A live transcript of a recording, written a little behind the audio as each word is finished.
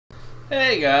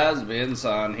Hey guys,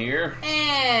 Benson here.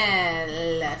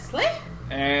 And Leslie.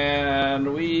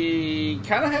 And we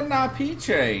kind of had an IP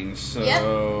change, so... Yep.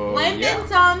 Blame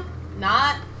Benson.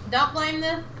 Don't blame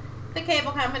the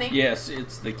cable company. Yes,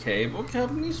 it's the cable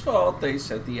company's fault. They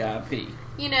set the IP.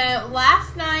 You know,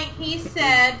 last night he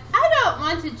said, I don't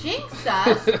want to jinx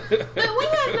us, but we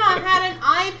have not had an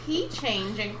IP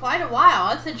change in quite a while.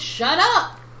 I said, shut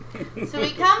up. So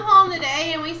we come home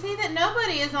today and we see that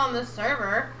nobody is on the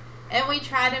server. And we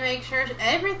try to make sure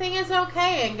everything is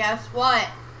okay. And guess what?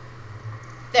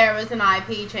 There was an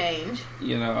IP change.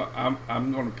 You know,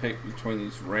 I'm going to pick between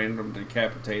these random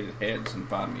decapitated heads and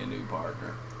find me a new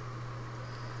partner.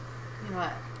 You know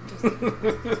what? Just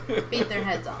beat their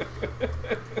heads off.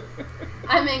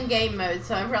 I'm in game mode,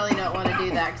 so I probably don't want to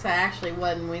do that because I actually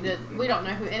wouldn't. We don't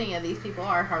know who any of these people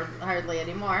are hardly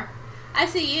anymore. I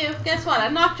see you. Guess what? I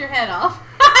knocked your head off.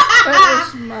 That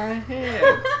was my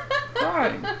head.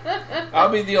 Fine. I'll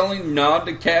be the only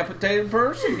non-decapitated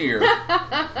person here.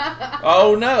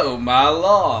 Oh no, my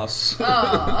loss.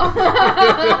 Oh.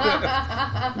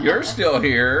 You're still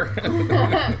here.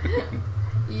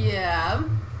 Yeah.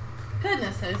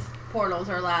 Goodness, those portals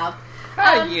are loud.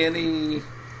 Hi, Yenny.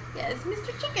 Yes,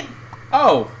 Mr. Chicken.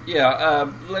 Oh,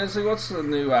 yeah. Leslie, what's the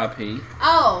new IP?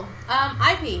 Oh,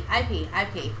 IP.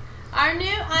 Our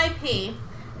new IP.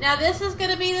 Now, this is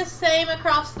going to be the same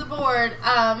across the board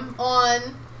on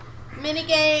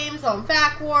minigames, on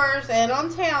Facwars, and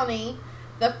on Towny.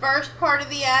 The first part of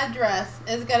the address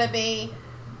is going to be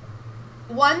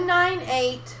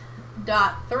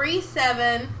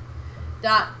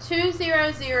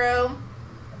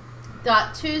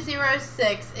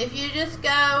 198.3.7.200.206. If you just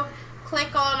go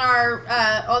click on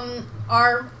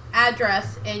our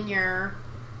address in your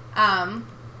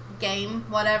game,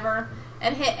 whatever,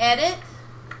 and hit edit,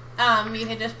 you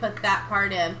can just put that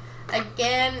part in.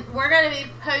 Again, we're going to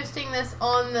be posting this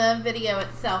on the video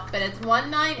itself, but it's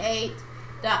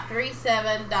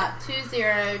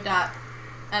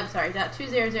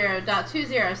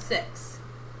 198.37.200.206.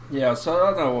 Yeah, so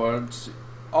I know what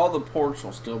all the ports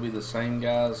will still be the same,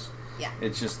 guys. Yeah.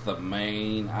 It's just the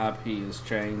main IP has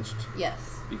changed.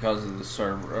 Yes. Because of the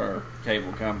server or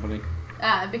cable company.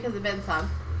 Because of Benson.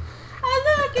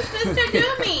 Oh look, it's Mr.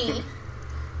 Doomy.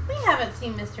 We haven't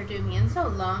seen Mr. Doomy in so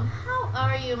long. How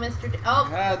are you, Mr. Oh.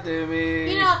 Hi,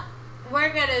 Doomy. You know, we're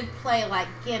going to play like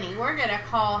Guinea. We're going to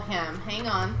call him. Hang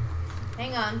on.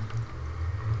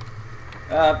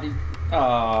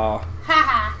 Aw.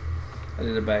 Haha. I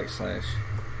did a backslash.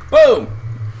 Boom!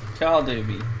 Call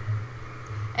Doomy.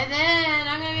 And then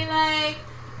I'm going to be like,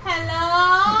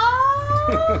 hello?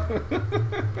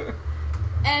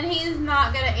 And he's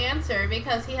not going to answer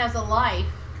because he has a life.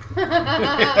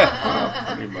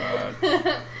 Pretty much.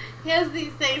 He has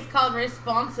these things called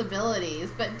responsibilities.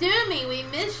 But Doomy, we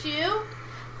miss you.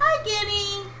 Hi,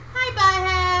 Guinea. Hi,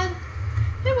 Bihad.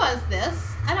 Who was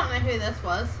this? I don't know who this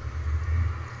was.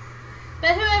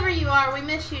 But whoever you are, we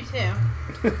miss you too.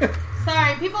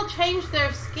 Sorry, people change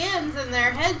their skins and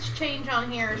their heads change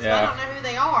on here, so I don't know who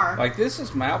they are. Like, this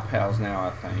is Malpals now,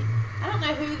 I think. I don't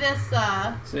know who this,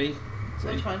 See?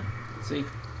 Which one? See?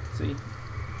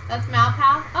 That's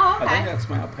Malpal? Oh, okay. I think that's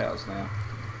Malpals now.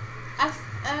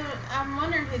 I'm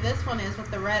wondering who this one is with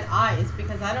the red eyes,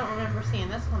 because I don't remember seeing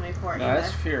this one before either.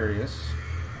 That's Furious.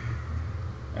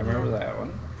 I remember that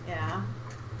one. Yeah.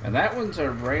 And that one's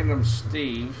a random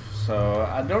Steve, so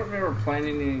I don't remember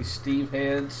planting any Steve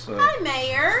heads. So. Hi,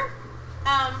 Mayor.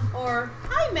 Or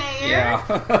hi, Mayor. Yeah.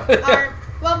 Or,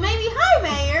 well, maybe hi,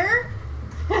 Mayor.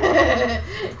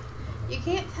 You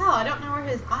can't tell. I don't know where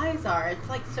his eyes are. It's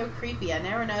like so creepy. I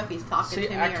never know if he's talking to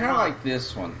me or not. I kind of like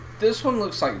this one. This one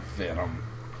looks like Venom.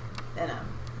 Venom.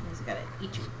 He's gonna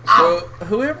eat you. So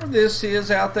whoever this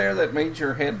is out there that made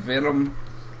your head Venom,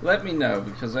 let me know,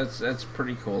 because that's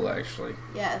pretty cool actually.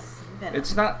 Yes, Venom.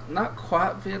 It's not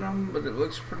quite Venom, but it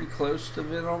looks pretty close to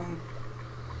Venom.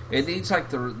 It needs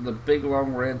like the big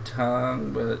long red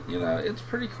tongue, but you know, it's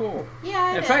pretty cool.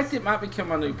 Yeah, In fact, it might become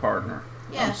my new partner.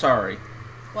 Yeah. I'm sorry.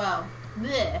 Well,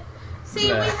 bleh. See,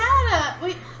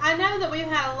 Bleh. I know that we've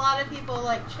had a lot of people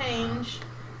like change.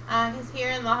 Because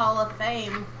here in the Hall of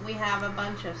Fame, we have a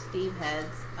bunch of Steve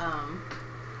heads.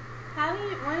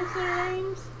 What is their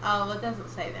names? Oh, it doesn't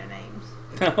say their names.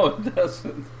 No, it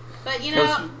doesn't. But you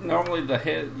know, normally the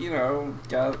head,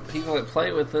 people that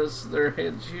play with us, their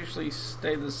heads usually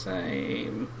stay the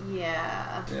same.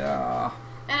 Yeah. Yeah.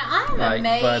 And I'm like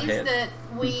amazed Butthead. that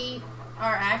we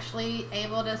are actually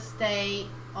able to stay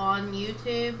on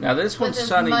YouTube. Now this one's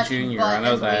Sonny Jr. I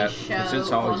know that because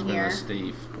it's always been a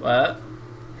Steve. What?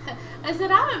 I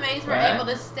said, I'm amazed we're Right. able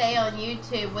to stay on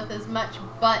YouTube with as much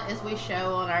butt as we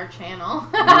show on our channel.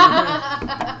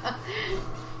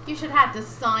 You should have to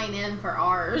sign in for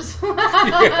ours.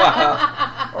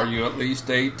 Yeah. Are you at least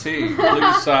 18?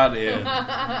 Please sign in.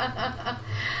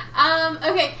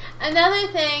 Okay, another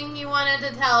thing you wanted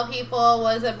to tell people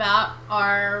was about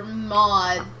our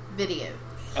mod videos.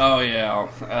 Oh,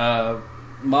 yeah.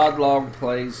 Mod Long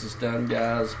Plays is done,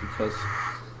 guys, because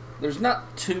there's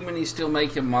not too many still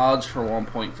making mods for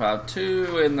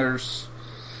 1.52, and there's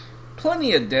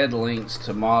plenty of dead links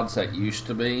to mods that used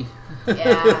to be.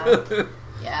 Yeah.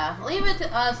 Yeah, leave it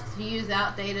to us to use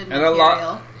outdated And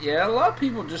material. a lot of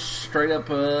people just straight up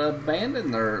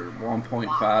abandon their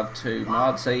 1.52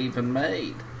 mods they even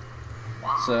made.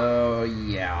 Wow. So,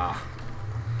 yeah.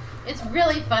 It's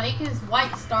really funny because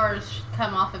white stars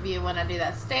come off of you when I do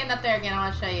that. Stand up there again, I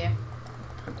want to show you.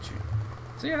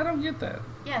 See, I don't get that.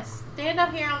 Yes, stand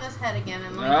up here on this head again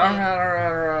and look All at me.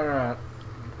 right.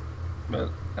 But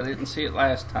I didn't see it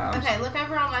last time. Okay, look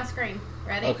over on my screen.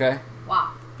 Ready? Okay.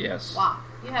 Wow. Yes. Wow.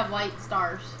 You have white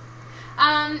stars.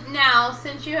 Now,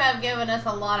 since you have given us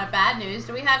a lot of bad news,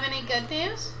 do we have any good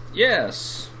news?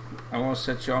 Yes. I want to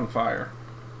set you on fire.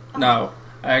 Oh. No,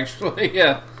 actually,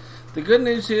 yeah. The good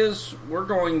news is we're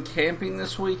going camping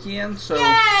this weekend, so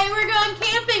Yay! We're going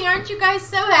camping. Aren't you guys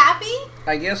so happy?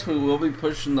 I guess we will be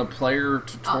pushing the player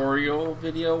tutorial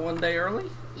video one day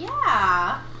early.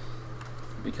 Yeah.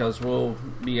 Because we'll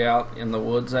be out in the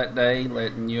woods that day,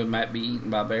 letting you and Matt be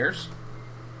eaten by bears.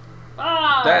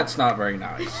 Oh. That's not very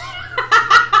nice.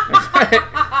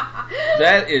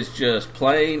 That is just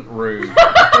plain rude.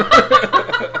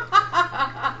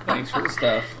 Thanks for the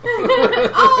stuff.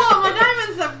 Oh, my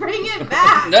diamonds, so bring it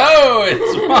back. No,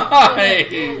 it's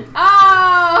mine.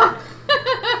 Oh.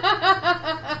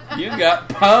 You got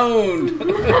pwned.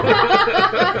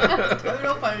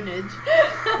 Total pwnage.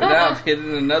 And now I've hit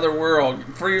in another world.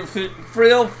 Feel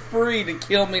free to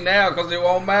kill me now because it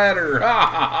won't matter. Ha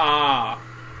ha ha.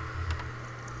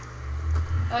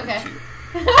 Okay.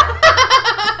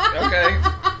 Okay.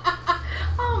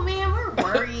 Oh man, where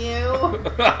were you?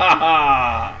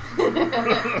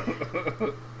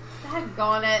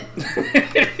 Daggone it.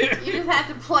 You just have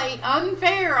to play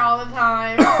unfair all the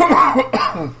time.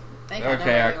 Think I know Okay,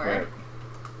 where I you were. quit.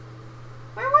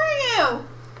 Where were you?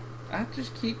 I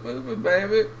just keep moving,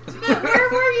 baby. But where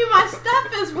were you? My stuff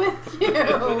is with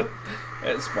you.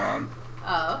 At spawn.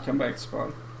 Oh. Come back,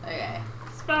 spawn. Okay.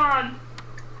 Spawn.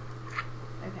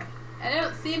 Okay. I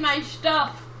don't see my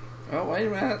stuff. Oh, wait a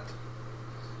minute.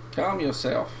 Calm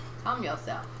yourself. Calm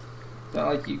yourself. It's not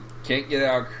like you can't get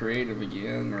out creative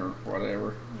again or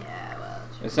whatever. Yeah, well.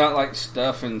 True. It's not like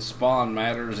stuff in spawn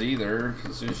matters either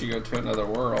as soon as you go to another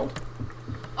world.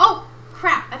 Oh,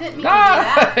 crap. I didn't mean to do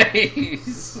that.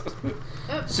 Nice!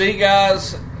 Oops. See,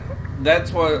 guys,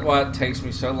 that's why it takes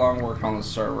me so long to work on the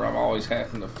server. I'm always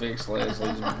having to fix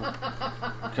Leslie's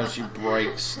because she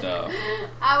breaks stuff.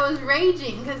 I was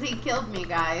raging because he killed me,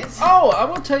 guys. Oh, I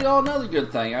will tell y'all another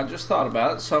good thing. I just thought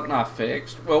about it. Something I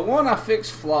fixed. Well, one, I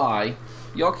fixed fly.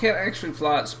 Y'all can't actually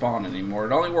fly at spawn anymore.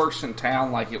 It only works in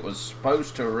town like it was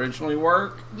supposed to originally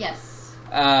work. Yes.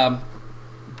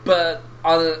 But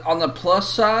on the plus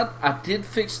side, I did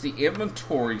fix the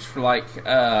inventories for like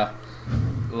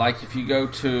if you go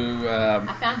to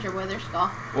I found your wither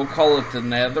skull. we'll call it the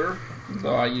Nether,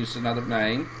 though I used another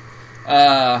name.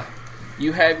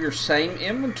 You have your same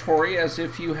inventory as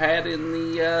if you had in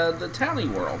the Towny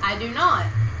world. I do not.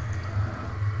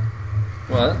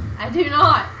 What? I do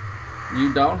not.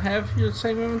 You don't have your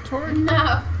same inventory?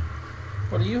 No.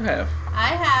 What do you have? I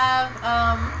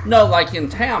have, No, like in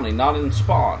Towny, not in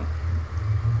Spawn.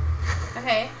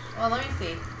 okay, well, let me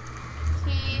see.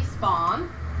 T-spawn.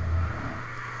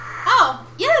 Oh,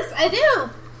 yes, I do.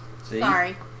 See?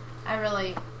 Sorry. I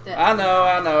really didn't. I know.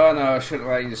 I shouldn't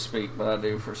let you speak, but I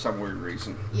do for some weird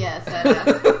reason. Yes, I know.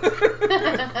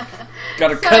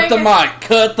 Gotta Sorry, cut the guys. mic.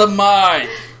 Cut the mic.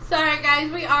 Sorry,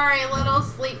 guys, we are a little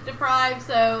sleep deprived,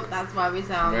 so that's why we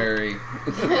sound... Very.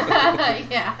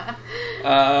 Yeah.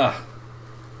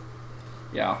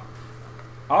 Yeah.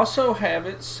 Also have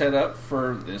it set up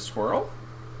for this world.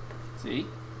 See?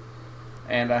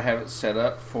 And I have it set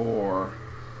up for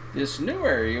this new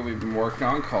area we've been working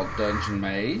on called Dungeon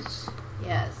Maze,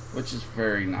 Yes. which is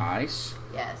very nice.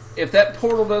 Yes. If that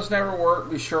portal doesn't ever work,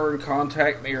 be sure and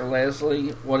contact me or Leslie.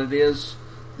 What it is,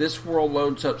 this world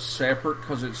loads up separate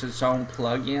because it's its own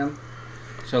plug-in.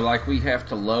 So, like, we have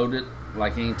to load it,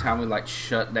 like, anytime we, like,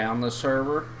 shut down the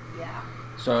server. Yeah.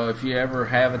 So, if you ever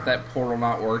have it, that portal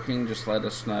not working, just let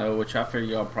us know, which I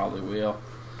figure y'all probably will.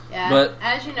 Yeah. But-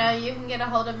 as you know, you can get a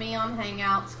hold of me on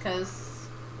Hangouts because,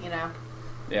 you know.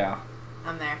 Yeah.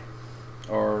 I'm there.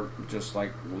 Or just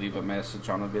like leave a message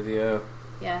on a video.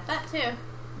 Yeah, that too.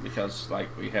 Because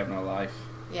like we have no life.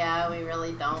 Yeah, we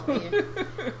really don't.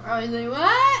 We're always like,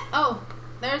 what? Oh,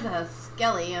 there's a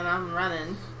skelly and I'm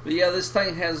running. But yeah, this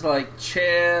thing has like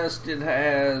chest. It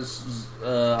has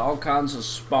all kinds of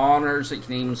spawners. It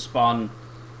can even spawn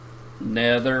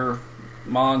nether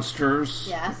monsters.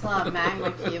 Yeah, I saw a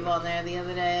magma cube on there the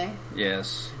other day.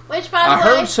 Yes. Which, by the way, I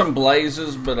heard some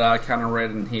blazes, but I kind of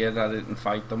read and hid. I didn't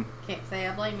fight them. Can't say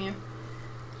I blame you.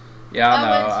 Yeah,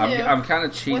 I I know. I'm kind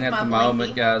of cheating at the moment,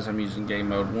 blinky. guys. I'm using game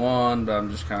mode 1, but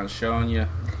I'm just kind of showing you.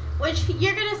 Which,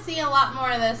 you're going to see a lot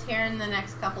more of this here in the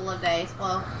next couple of days.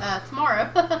 Well, tomorrow.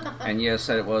 And yes,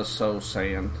 it was soul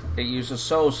sand. It uses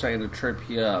soul sand to trip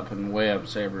you up and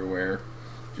webs everywhere.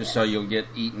 Just so you'll get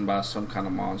eaten by some kind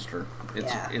of monster.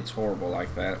 It's horrible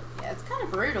like that. Yeah, it's kind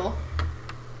of brutal.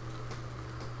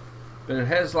 But it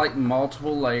has like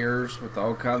multiple layers with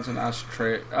all kinds of nice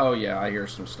tricks. Oh yeah, I hear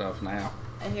some stuff now.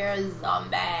 I hear a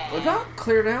zombie. We about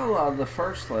cleared out a lot of the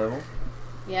first level.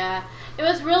 Yeah. It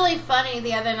was really funny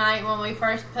the other night when we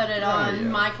first put it on. Yeah.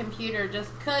 My computer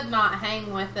just could not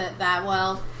hang with it that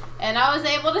well. And I was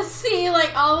able to see,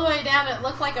 like, all the way down. It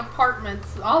looked like apartments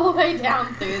all the way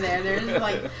down through there. There's,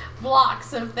 like,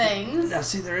 blocks of things. Now,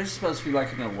 see, there is supposed to be,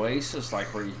 like, an oasis,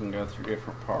 like, where you can go through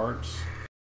different parts.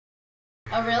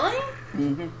 Oh, really?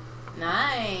 Mm-hmm.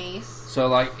 Nice. So,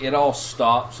 like, it all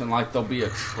stops, and, like, there'll be a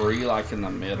tree, like, in the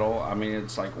middle. I mean,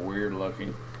 it's, like, weird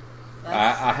looking.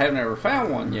 I have never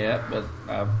found one yet, but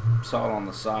I saw it on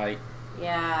the site.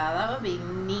 Yeah, that would be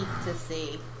neat to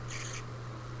see.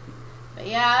 But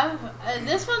yeah,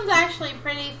 this one's actually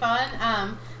pretty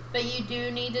fun. But you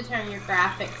do need to turn your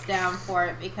graphics down for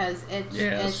it because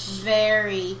it's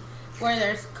very where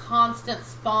there's constant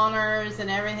spawners and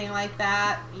everything like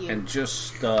that. And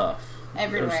just stuff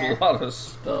everywhere. There's a lot of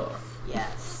stuff.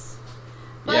 Yes.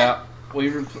 But yeah, we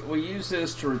use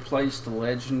this to replace the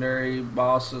legendary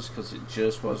bosses because it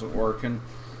just wasn't working.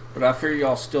 But I figure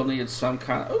y'all still needed some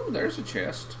kind of... Oh, there's a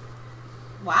chest.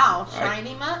 Wow,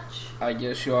 shiny much? I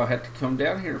guess y'all had to come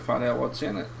down here to find out what's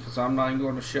in it, because I'm not even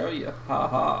going to show you. Ha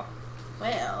ha.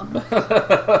 Well.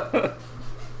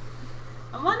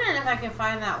 I'm wondering if I can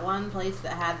find that one place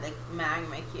that had the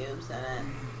magma cubes in it.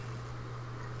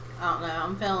 I don't know,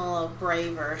 I'm feeling a little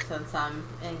braver since I'm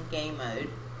in game mode.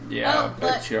 Yeah, I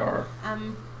bet you are.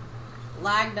 I'm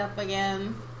lagged up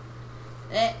again.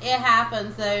 It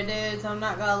happens though, dudes. I'm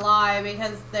not gonna lie,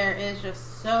 because there is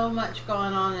just so much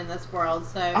going on in this world.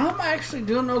 So I'm actually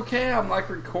doing okay. I'm like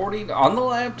recording on the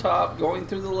laptop, going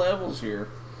through the levels here.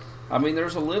 I mean,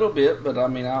 there's a little bit, but I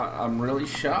mean, I'm really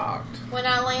shocked. When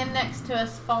I land next to a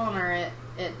spawner,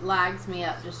 it lags me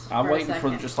up just. I'm for waiting a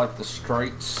second. for just like the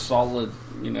straight, solid,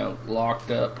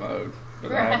 locked up mode.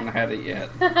 But I haven't had it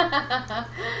yet.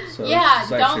 So yeah,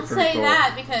 don't say cool.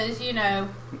 that because,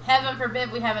 heaven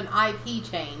forbid we have an IP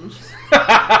change.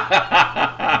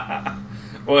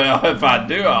 Well, if I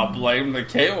do, I'll blame the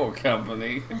cable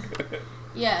company.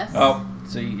 Yes. Oh,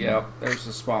 see, yeah, there's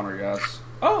the spawner, guys.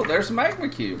 Oh, there's a magma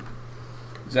cube.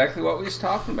 Exactly what we was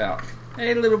talking about.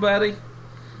 Hey, little buddy.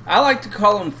 I like to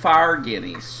call them fire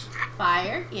guineas.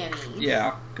 Fire guineas.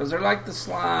 Yeah, because they're like the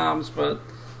slimes, but...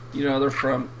 they're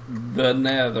from the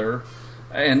nether.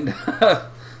 And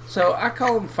so I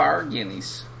call them fire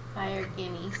guineas. Fire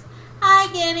guineas.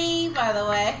 Hi, Guinea, by the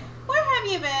way. Where have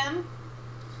you been?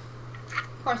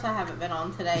 Of course, I haven't been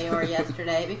on today or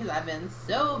yesterday because I've been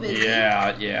so busy.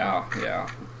 Yeah.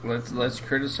 Let's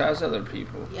criticize other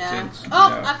people. Yeah.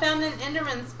 I found an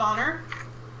Enderman spawner.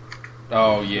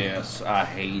 Oh, yes. I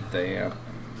hate them.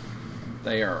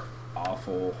 They are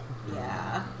awful.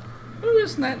 Yeah. Ooh,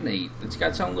 isn't that neat? It's got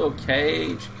its own little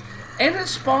cage. And it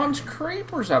spawns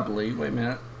creepers, I believe. Wait a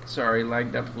minute. Sorry,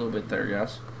 lagged up a little bit there,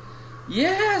 guys.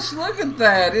 Yes, look at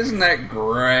that. Isn't that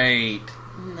great?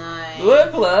 Nice.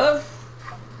 Look, love.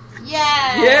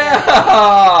 Yeah. Yeah.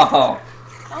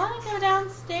 I want to go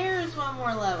downstairs one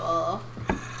more level.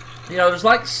 There's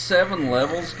like 7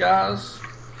 levels, guys.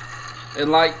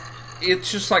 And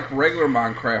it's just like regular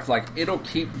Minecraft. Like, it'll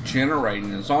keep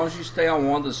generating. As long as you stay on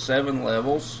one of the 7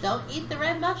 levels. Don't eat the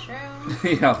red mushrooms.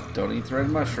 Yeah, don't eat the red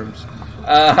mushrooms.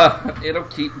 It'll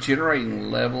keep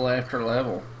generating level after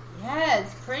level. Yeah,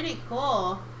 it's pretty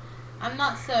cool. I'm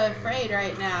not so afraid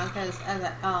right now because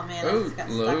oh man, I just got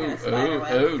stuck in a spider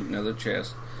web. Another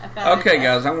chest. Okay,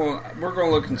 guys, we're gonna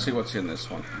look and see what's in this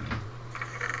one.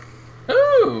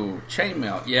 Ooh,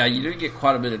 chainmail. Yeah, you do get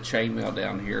quite a bit of chainmail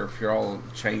down here if you're all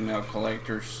chainmail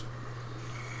collectors.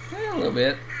 Yeah, a little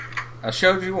bit. I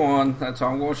showed you one. That's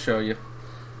all I'm going to show you.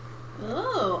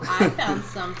 Ooh, I found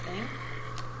something.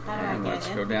 How do I get let's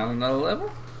in? go down another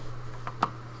level.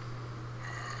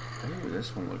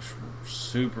 this one looks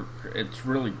super. It's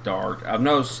really dark. I've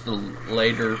noticed the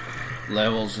later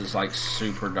levels is like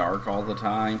super dark all the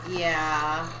time.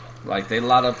 Yeah. Like they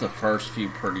light up the first few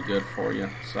pretty good for you.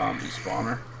 Zombie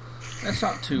spawner. That's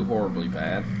not too horribly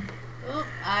bad. Oop,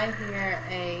 I hear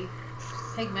a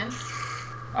pigman.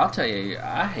 I'll tell you,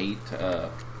 I hate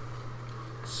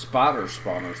spider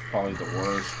spawners. Probably the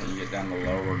worst when you get down the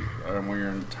lower, when you're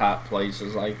in tight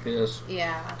places like this.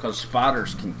 Yeah. Because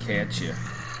spiders can catch you.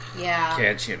 Yeah.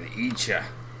 Catch you and eat you.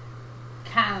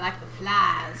 Kind of like the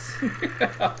flies.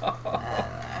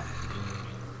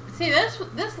 See,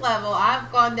 this level, I've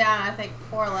gone down, I think,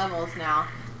 4 levels now.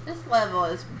 This level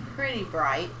is pretty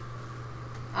bright.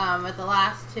 But the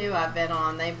last 2 I've been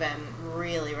on, they've been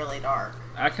really, really dark.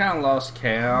 I kind of lost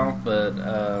count, but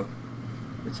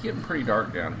it's getting pretty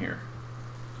dark down here.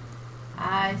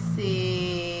 I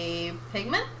see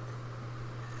pigment.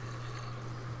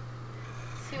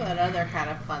 Let's see what other kind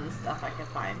of fun stuff I can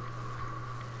find.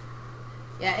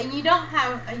 Yeah, and you don't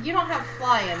have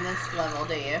fly in this level,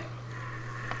 do you?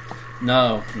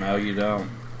 No, you don't.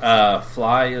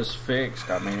 Fly is fixed.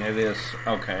 I mean, it is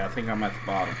okay. I think I'm at the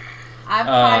bottom. I'm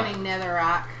finding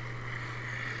netherrock.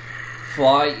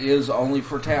 Fly is only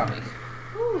for Towny.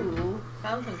 Ooh,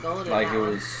 found some gold in like that it one.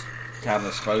 was kind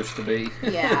of supposed to be.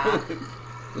 Yeah.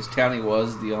 This Towny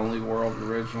was the only world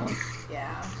originally.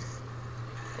 Yeah.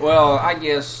 Well, I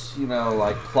guess,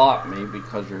 like plot me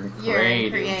because you're in creative. You're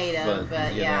in creative,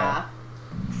 but yeah.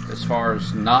 As far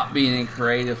as not being in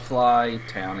creative, Fly,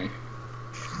 Towny.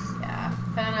 Yeah.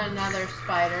 Found another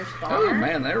spider spawner. Oh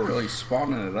man, they're really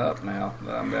spawning it up now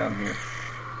that I'm down here.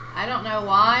 I don't know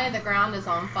why the ground is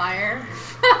on fire.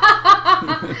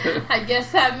 I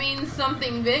guess that means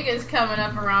something big is coming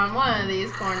up around one of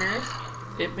these corners.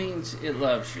 It means it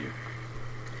loves you.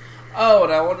 Oh,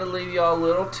 and I want to leave y'all a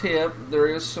little tip. There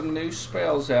is some new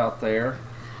spells out there.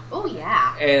 Oh,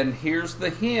 yeah. And here's the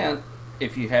hint,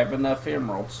 if you have enough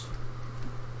emeralds.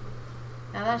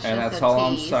 Now that's and just that's a all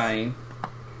I'm tease. saying.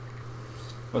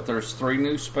 But there's 3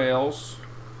 new spells.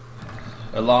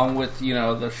 Along with,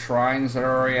 the shrines that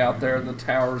are already out there, the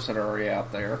towers that are already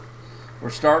out there. We're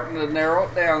starting to narrow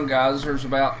it down, guys. There's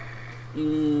about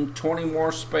 20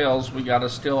 more spells we got to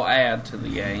still add to the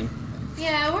game.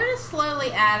 Yeah, we're just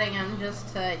slowly adding them just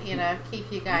to, keep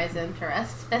you guys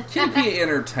interested. Keep you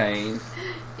entertained.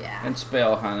 Yeah. And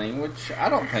spell hunting, which I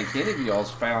don't think any of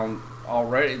y'all's found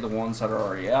already, the ones that are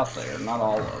already out there. Not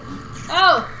all of them.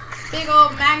 Oh! Big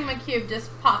old magma cube just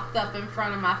popped up in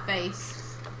front of my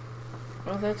face.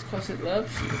 Well, that's because it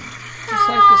loves you. Just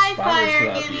Hi, like the Fire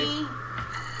spiders love you.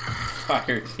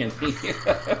 Fire Guinea.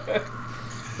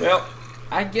 Well,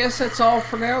 I guess that's all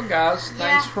for now, guys.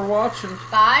 Thanks for watching.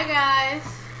 Bye, guys.